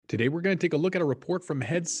Today, we're going to take a look at a report from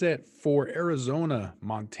Headset for Arizona,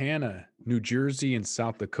 Montana, New Jersey, and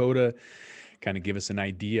South Dakota. Kind of give us an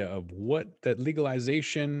idea of what that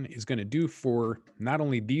legalization is going to do for not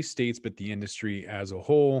only these states, but the industry as a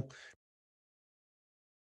whole.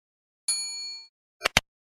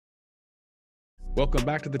 Welcome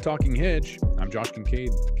back to the Talking Hedge. I'm Josh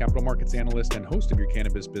Kincaid, capital markets analyst and host of your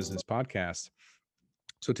cannabis business podcast.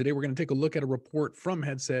 So today we're going to take a look at a report from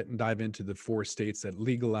Headset and dive into the four states that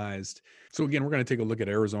legalized. So again, we're going to take a look at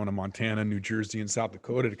Arizona, Montana, New Jersey, and South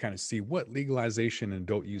Dakota to kind of see what legalization and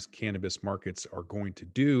adult use cannabis markets are going to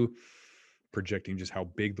do, projecting just how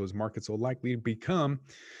big those markets will likely become.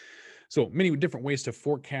 So many different ways to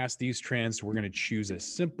forecast these trends. We're going to choose a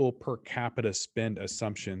simple per capita spend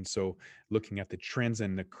assumption. So looking at the trends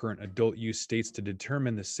in the current adult use states to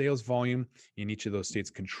determine the sales volume in each of those states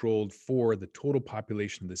controlled for the total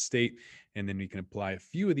population of the state. And then we can apply a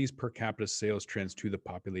few of these per capita sales trends to the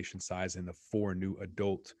population size in the four new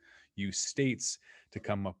adult use states to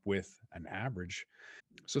come up with an average.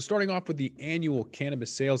 So, starting off with the annual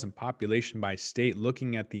cannabis sales and population by state,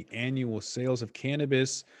 looking at the annual sales of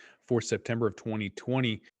cannabis for September of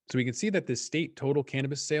 2020. So, we can see that the state total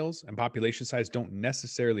cannabis sales and population size don't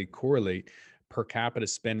necessarily correlate. Per capita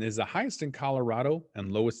spend is the highest in Colorado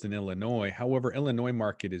and lowest in Illinois. However, Illinois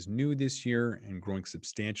market is new this year and growing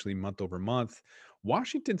substantially month over month.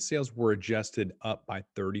 Washington sales were adjusted up by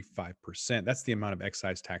 35%. That's the amount of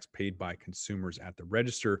excise tax paid by consumers at the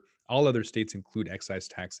register. All other states include excise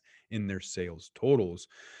tax in their sales totals.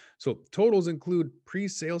 So, totals include pre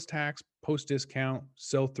sales tax, post discount,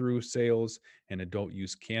 sell through sales, and adult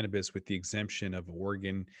use cannabis, with the exemption of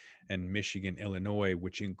Oregon and Michigan, Illinois,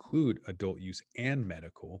 which include adult use and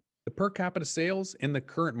medical. The per capita sales in the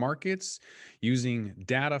current markets, using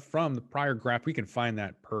data from the prior graph, we can find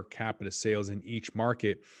that per capita sales in each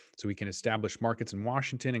market. So we can establish markets in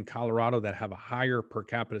Washington and Colorado that have a higher per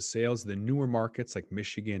capita sales than newer markets like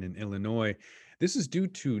Michigan and Illinois. This is due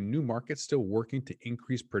to new markets still working to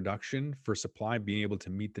increase production for supply being able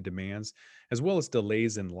to meet the demands, as well as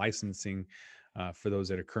delays in licensing for those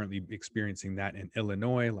that are currently experiencing that in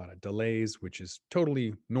Illinois. A lot of delays, which is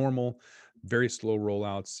totally normal, very slow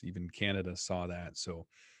rollouts. Even Canada saw that. So,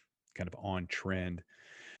 kind of on trend.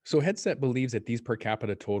 So, Headset believes that these per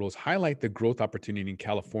capita totals highlight the growth opportunity in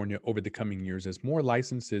California over the coming years as more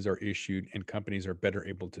licenses are issued and companies are better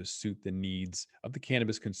able to suit the needs of the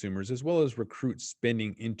cannabis consumers, as well as recruit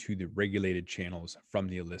spending into the regulated channels from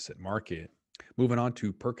the illicit market. Moving on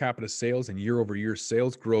to per capita sales and year over year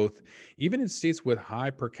sales growth. Even in states with high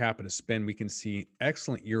per capita spend, we can see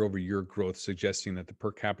excellent year over year growth, suggesting that the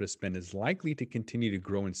per capita spend is likely to continue to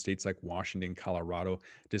grow in states like Washington, Colorado,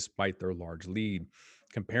 despite their large lead.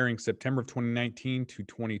 Comparing September of 2019 to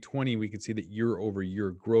 2020, we can see that year over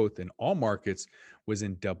year growth in all markets was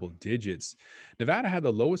in double digits. Nevada had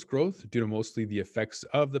the lowest growth due to mostly the effects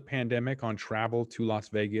of the pandemic on travel to Las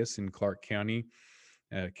Vegas and Clark County,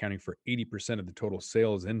 accounting for 80% of the total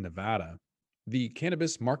sales in Nevada. The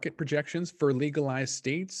cannabis market projections for legalized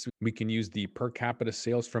states, we can use the per capita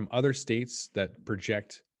sales from other states that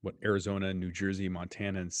project what Arizona, New Jersey,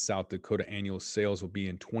 Montana, and South Dakota annual sales will be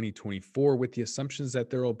in 2024, with the assumptions that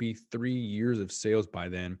there will be 3 years of sales by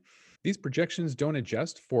then. These projections don't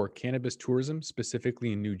adjust for cannabis tourism,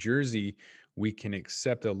 specifically in New Jersey. We can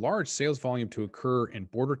accept a large sales volume to occur in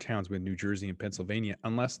border towns with New Jersey and Pennsylvania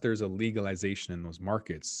unless there's a legalization in those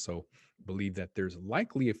markets. So, believe that there's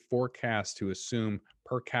likely a forecast to assume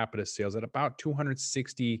per capita sales at about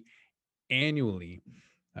 260 annually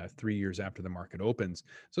 3 years after the market opens.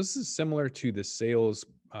 So this is similar to the sales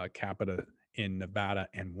capita in Nevada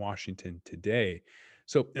and Washington today.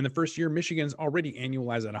 So in the first year, Michigan's already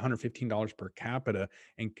annualized at $115 per capita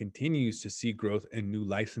and continues to see growth in new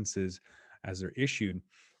licenses as they're issued,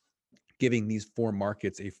 giving these four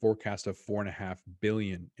markets a forecast of 4.5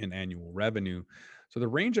 billion in annual revenue. So the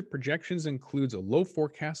range of projections includes a low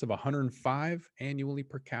forecast of 105 annually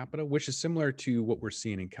per capita, which is similar to what we're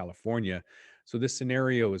seeing in California. So this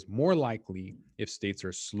scenario is more likely if states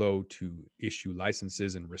are slow to issue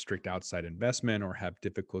licenses and restrict outside investment or have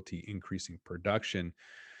difficulty increasing production.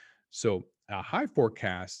 So a high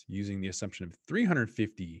forecast using the assumption of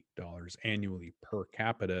 $350 annually per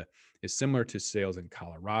capita is similar to sales in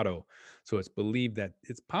Colorado. So it's believed that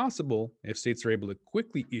it's possible if states are able to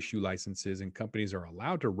quickly issue licenses and companies are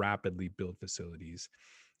allowed to rapidly build facilities.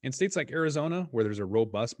 In states like Arizona, where there's a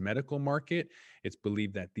robust medical market, it's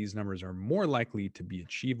believed that these numbers are more likely to be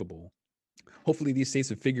achievable. Hopefully these states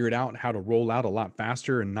have figured out how to roll out a lot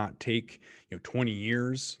faster and not take 20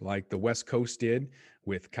 years like the West Coast did,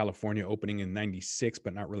 with California opening in 96,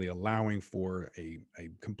 but not really allowing for a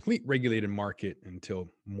complete regulated market until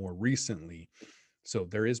more recently. So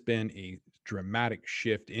there has been a dramatic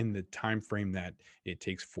shift in the time frame that it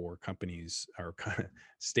takes for companies or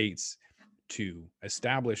states to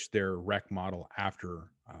establish their rec model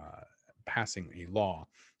after passing a law.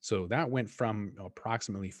 So that went from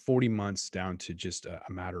approximately 40 months down to just a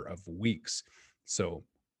matter of weeks. So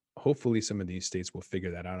hopefully some of these states will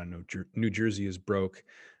figure that out. I know New Jersey is broke,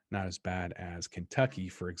 not as bad as Kentucky,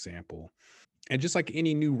 for example. And just like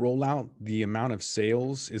any new rollout, the amount of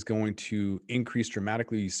sales is going to increase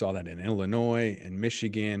dramatically. You saw that in Illinois and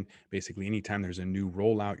Michigan. Basically, anytime there's a new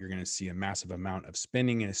rollout, you're going to see a massive amount of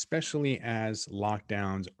spending, and especially as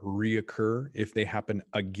lockdowns reoccur, if they happen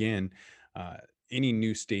again, uh, any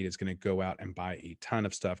new state is going to go out and buy a ton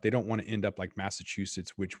of stuff. They don't want to end up like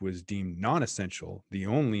Massachusetts, which was deemed non-essential, the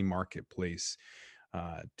only marketplace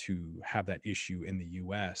to have that issue in the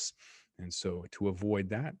US. And so to avoid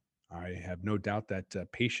that, I have no doubt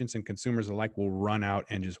that patients and consumers alike will run out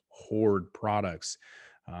and just hoard products,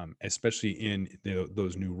 especially in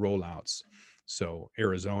those new rollouts. So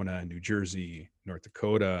Arizona, New Jersey, North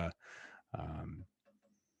Dakota, um,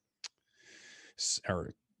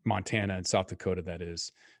 or Montana and South Dakota, that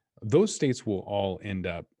is, those states will all end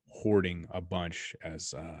up hoarding a bunch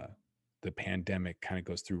as the pandemic kind of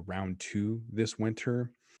goes through round 2 this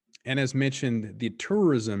winter. And as mentioned, the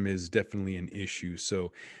tourism is definitely an issue.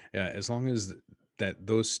 So, as long as that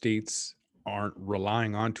those states aren't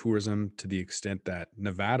relying on tourism to the extent that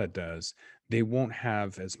Nevada does, they won't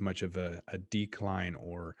have as much of a decline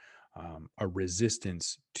or a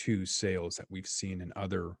resistance to sales that we've seen in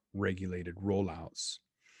other regulated rollouts.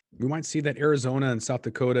 We might see that Arizona and South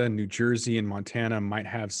Dakota, New Jersey and Montana might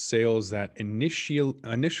have sales that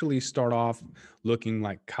initially start off looking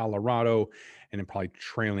like Colorado, and then probably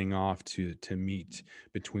trailing off to meet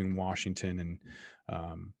between Washington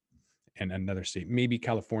and another state, maybe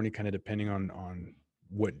California, kind of depending on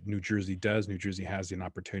what New Jersey does. New Jersey has an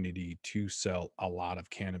opportunity to sell a lot of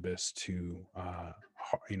cannabis to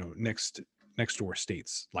next door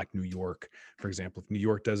states like New York, for example. If New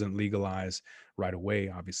York doesn't legalize right away,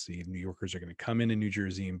 obviously New Yorkers are going to come into New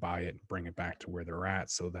Jersey and buy it and bring it back to where they're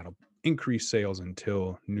at. So that'll increase sales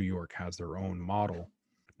until New York has their own model.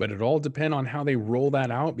 But it all depends on how they roll that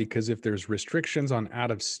out, because if there's restrictions on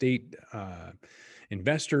out of state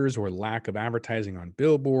investors, or lack of advertising on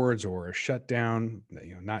billboards, or a shutdown,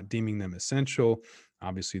 not deeming them essential,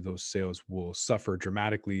 obviously those sales will suffer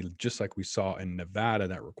dramatically, just like we saw in Nevada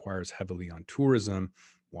that requires heavily on tourism.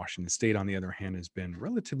 Washington State, on the other hand, has been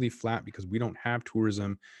relatively flat because we don't have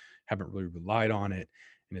tourism, haven't really relied on it.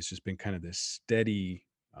 And it's just been kind of this steady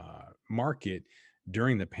market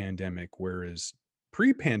during the pandemic, whereas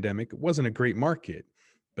pre-pandemic, it wasn't a great market.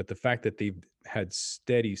 But the fact that they've had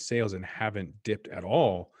steady sales and haven't dipped at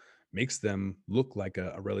all makes them look like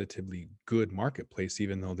a relatively good marketplace,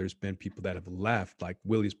 even though there's been people that have left, like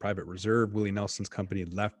Willie's Private Reserve. Willie Nelson's company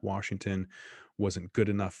left Washington, wasn't good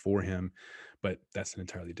enough for him, but that's an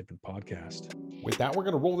entirely different podcast. With that, we're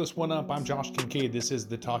going to roll this one up. I'm Josh Kincaid. This is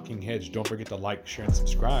The Talking Hedge. Don't forget to like, share, and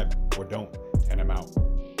subscribe, or don't, and I'm out.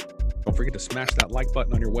 Don't forget to smash that like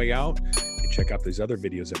button on your way out and check out these other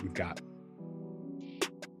videos that we've got.